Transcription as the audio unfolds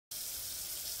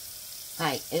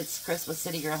Hi, it's Chris with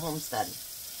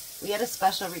Citygirlhomestead. We had a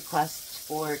special request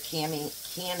for canning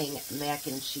mac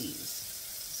and cheese.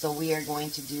 So we are going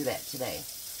to do that today.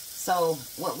 So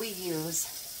what we use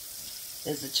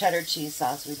is the cheddar cheese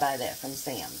sauce. We buy that from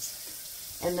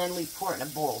Sam's. And then we pour it in a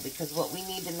bowl, because what we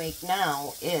need to make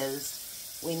now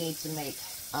is we need to make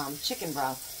chicken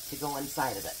broth to go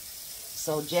inside of it.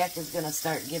 So Jack is going to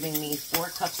start giving me 4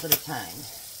 cups at a time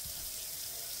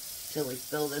till we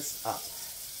fill this up.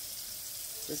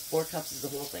 Just 4 cups is the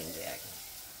whole thing, Jack.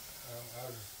 I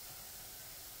was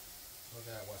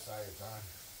looking at what side it's on.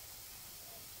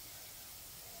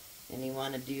 And you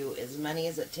want to do as many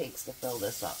as it takes to fill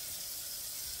this up.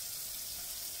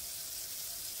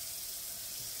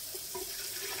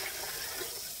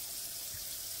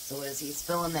 So as he's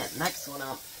filling that next one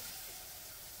up,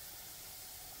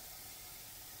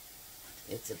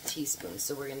 it's a teaspoon.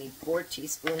 So we're going to need 4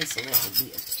 teaspoons, so that would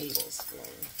be a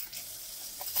tablespoon.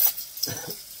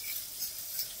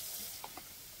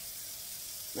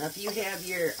 Now if you have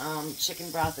your chicken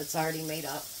broth that's already made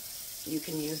up, you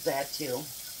can use that too.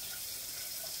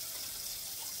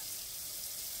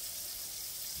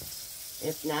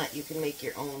 If not, you can make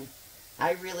your own.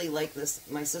 I really like this.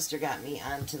 My sister got me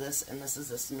onto this, and this is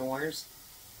the s'mores,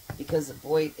 because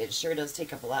boy, it sure does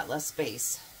take up a lot less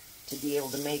space to be able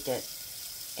to make it,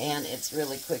 and it's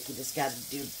really quick. You just got to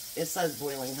do, it says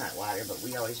boiling hot water, but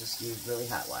we always just use really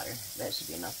hot water. That should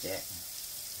be enough, Jack.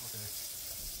 Okay.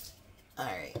 All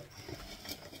right.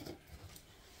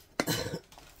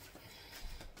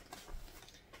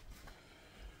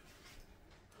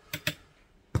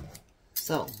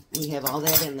 So, we have all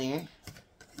that in there.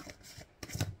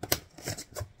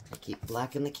 I keep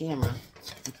blocking the camera.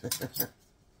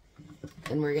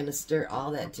 And we're going to stir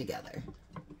all that together.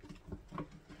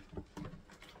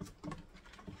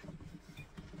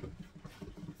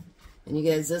 And you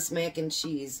guys, this mac and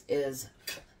cheese is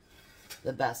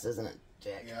the best, isn't it,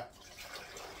 Jack? Yeah.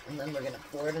 And then we're going to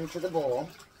pour it into the bowl.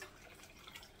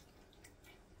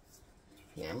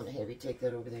 Yeah, I'm going to have you take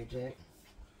that over there, Jack.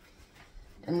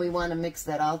 And we want to mix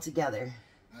that all together.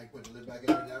 I put the lid back in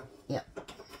there now?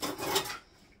 Yep.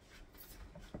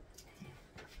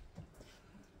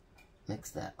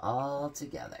 Mix that all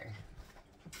together.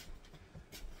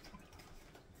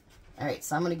 Alright,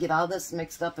 so I'm going to get all this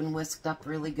mixed up and whisked up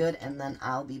really good, and then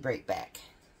I'll be right back.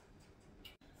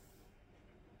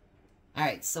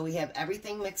 Alright, so we have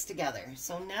everything mixed together.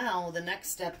 So now the next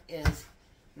step is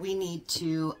we need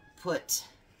to put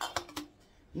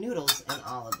noodles in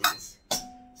all of these.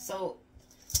 So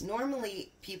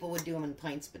normally people would do them in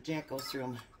pints, but Jack goes through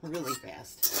them really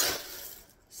fast.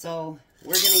 So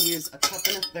we're going to use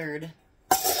 1.25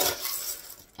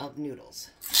 cups of noodles.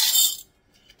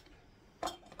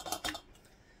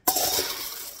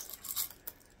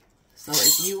 So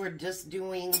if you were just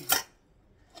doing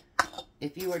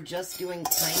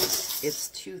pints, it's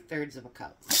 2/3 of a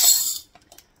cup.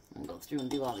 I'm going to go through and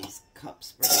do all these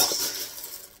cups first.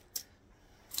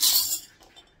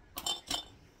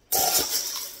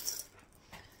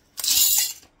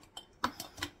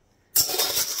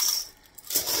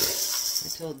 I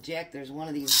told Jack there's one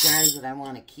of these jars that I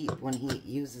want to keep when he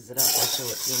uses it up. I'll show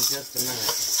it to him in just a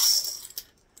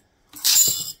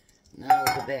minute. Now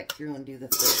we'll go back through and do the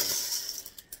third.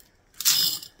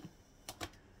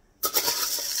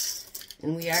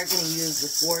 And we are going to use the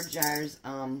 4 jars,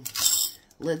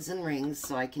 lids and rings,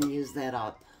 so I can use that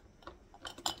up.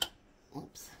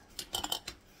 Oops.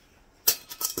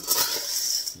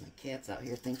 My cat's out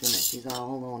here thinking that she's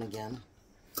all alone again.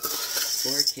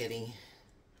 Poor kitty.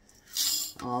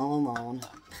 All alone.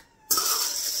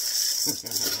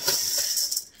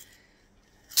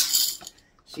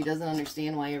 She doesn't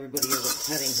understand why everybody isn't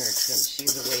petting her, since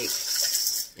she's awake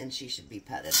and she should be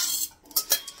petted.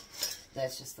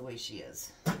 That's just the way she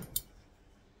is.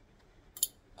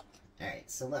 Alright,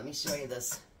 so let me show you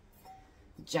this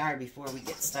jar before we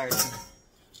get started.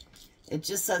 It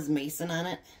just says Mason on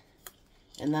it.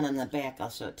 And then on the back, I'll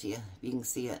show it to you if you can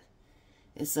see it.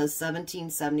 It says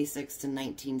 1776 to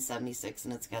 1976,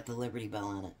 and it's got the Liberty Bell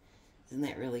on it. Isn't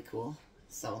that really cool?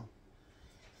 So,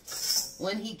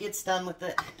 when he gets done with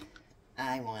it,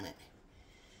 I want it.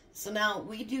 So now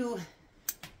we do,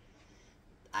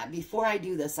 before I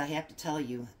do this, I have to tell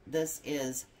you, this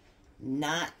is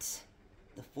not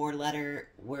the 4-letter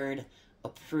word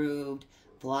approved,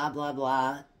 blah, blah,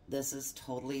 blah. This is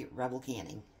totally Rebel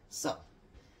canning. So,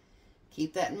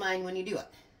 keep that in mind when you do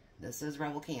it. This is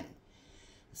Rebel canning.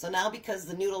 So now, because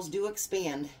the noodles do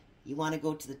expand, you want to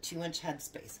go to the 2-inch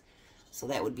headspace. So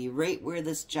that would be right where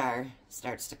this jar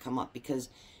starts to come up, because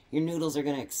your noodles are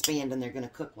going to expand and they're going to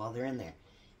cook while they're in there.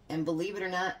 And believe it or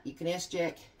not, you can ask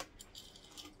Jack,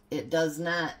 it does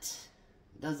not,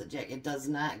 does it, Jack? It does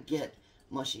not get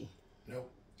mushy. Nope.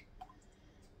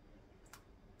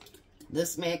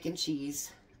 This mac and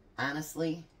cheese,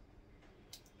 honestly,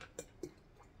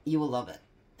 you will love it.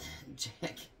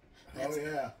 Jack. Oh,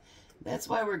 yeah. That's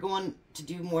why we're going to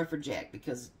do more for Jack,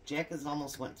 because Jack has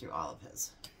almost went through all of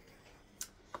his.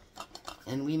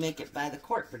 And we make it by the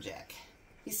quart for Jack.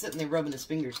 He's sitting there rubbing his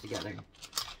fingers together.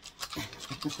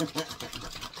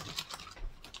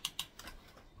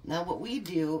 Now what we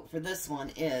do for this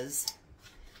one is,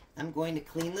 I'm going to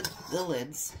clean the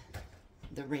lids,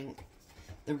 the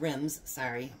rims,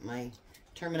 sorry, my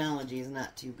terminology is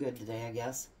not too good today, I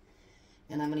guess.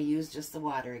 And I'm going to use just the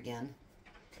water again.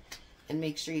 And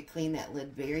make sure you clean that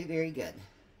lid very, very good.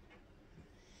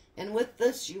 And with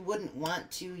this, you wouldn't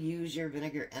want to use your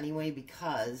vinegar anyway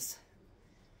because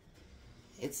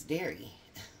it's dairy.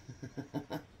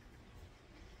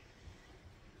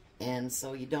 And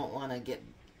so you don't want to get,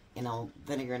 you know,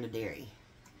 vinegar into dairy.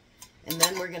 And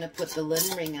then we're going to put the lid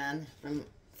and ring on from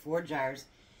 4 jars.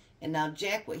 And now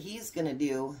Jack, what he's going to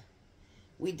do,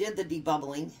 we did the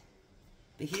debubbling,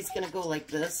 but he's going to go like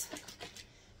this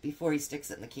before he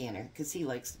sticks it in the canner, because he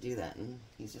likes to do that, and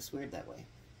he's just weird that way.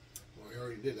 Well, we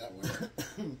already did that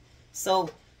one.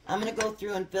 So I'm going to go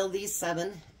through and fill these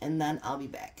 7, and then I'll be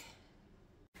back.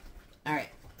 Alright,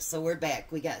 so we're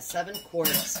back. We got 7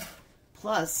 quarts,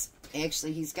 plus,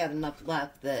 actually, he's got enough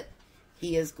left that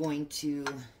he is going to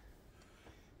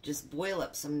just boil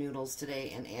up some noodles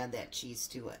today and add that cheese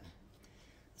to it,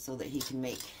 so that he can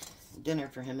make dinner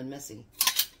for him and Missy.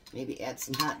 Maybe add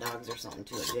some hot dogs or something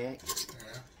to it, Jack.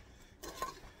 Yeah.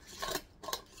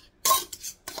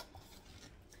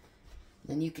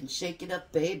 Then you can shake it up,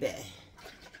 baby.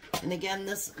 And again,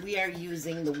 this, we are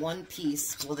using the 1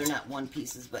 piece, well, they're not 1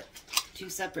 pieces, but 2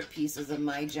 separate pieces of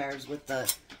my jars with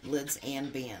the lids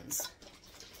and bands.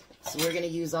 So we're going to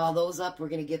use all those up. We're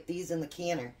going to get these in the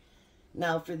canner.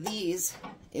 Now for these,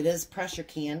 it is pressure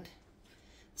canned.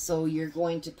 So you're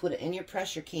going to put it in your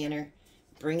pressure canner,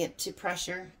 bring it to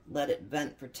pressure, let it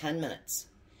vent for 10 minutes.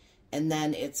 And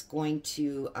then it's going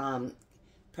to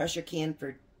pressure can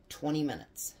for 20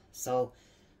 minutes. So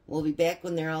we'll be back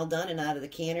when they're all done and out of the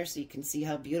canner, so you can see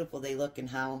how beautiful they look and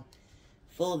how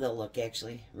full they'll look,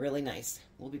 actually. Really nice.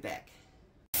 We'll be back.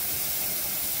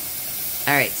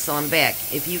 Alright, so I'm back.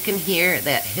 If you can hear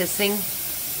that hissing,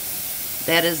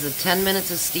 that is the 10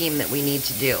 minutes of steam that we need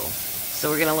to do. So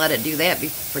we're going to let it do that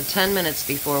for 10 minutes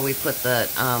before we put the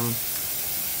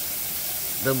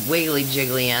wiggly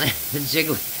jiggly on it, the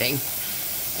jiggly thing.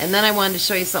 And then I wanted to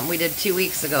show you something we did 2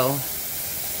 weeks ago.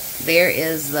 There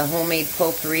is the homemade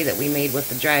potpourri that we made with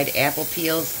the dried apple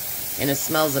peels, and it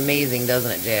smells amazing,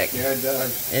 doesn't it, Jack? Yeah, it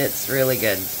does. It's really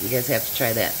good. You guys have to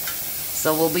try that.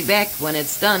 So we'll be back when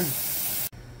it's done.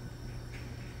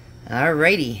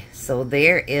 Alrighty, so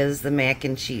there is the mac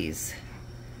and cheese.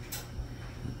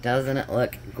 Doesn't it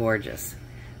look gorgeous?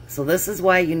 So this is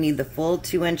why you need the full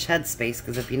 2-inch headspace,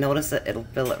 because if you notice it, it'll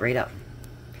fill it right up.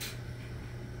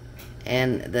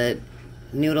 And the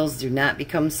noodles do not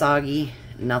become soggy,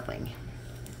 nothing.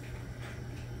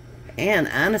 And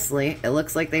honestly, it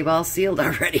looks like they've all sealed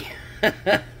already.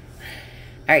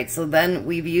 Alright, so then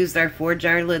we've used our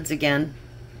 4-jar lids again.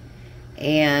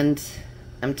 And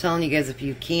I'm telling you guys, if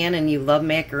you can and you love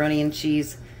macaroni and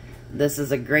cheese, this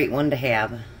is a great one to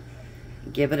have.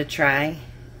 Give it a try.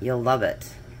 You'll love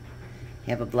it.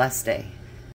 Have a blessed day.